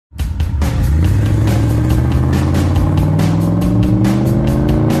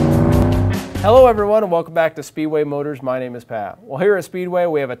Hello everyone and welcome back to Speedway Motors. My name is Pat. Well, here at Speedway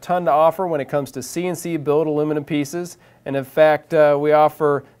we have a ton to offer when it comes to CNC built aluminum pieces, and in fact we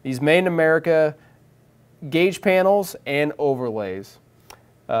offer these made in America gauge panels and overlays.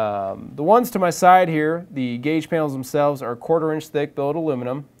 The ones to my side here, the gauge panels themselves, are 1/4 inch thick billet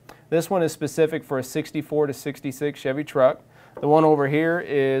aluminum. This one is specific for a 64 to 66 Chevy truck. The one over here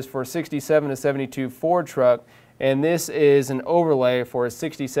is for a 67 to 72 Ford truck, and this is an overlay for a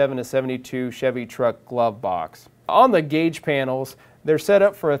 67 to 72 Chevy truck glove box. On the gauge panels, they're set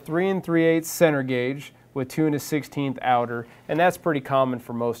up for a 3 3/8 center gauge with 2 1/16 outer, and that's pretty common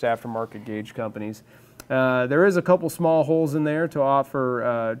for most aftermarket gauge companies. There is a couple small holes in there to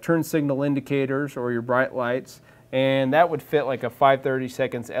offer turn signal indicators or your bright lights, and that would fit like a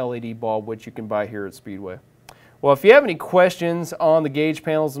 5/32 LED bulb, which you can buy here at Speedway. Well, if you have any questions on the gauge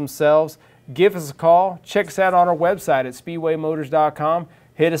panels themselves, give us a call. Check us out on our website at speedwaymotors.com.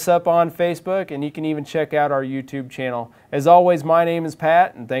 Hit us up on Facebook, and you can even check out our YouTube channel. As always, my name is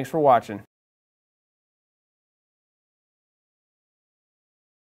Pat, and thanks for watching.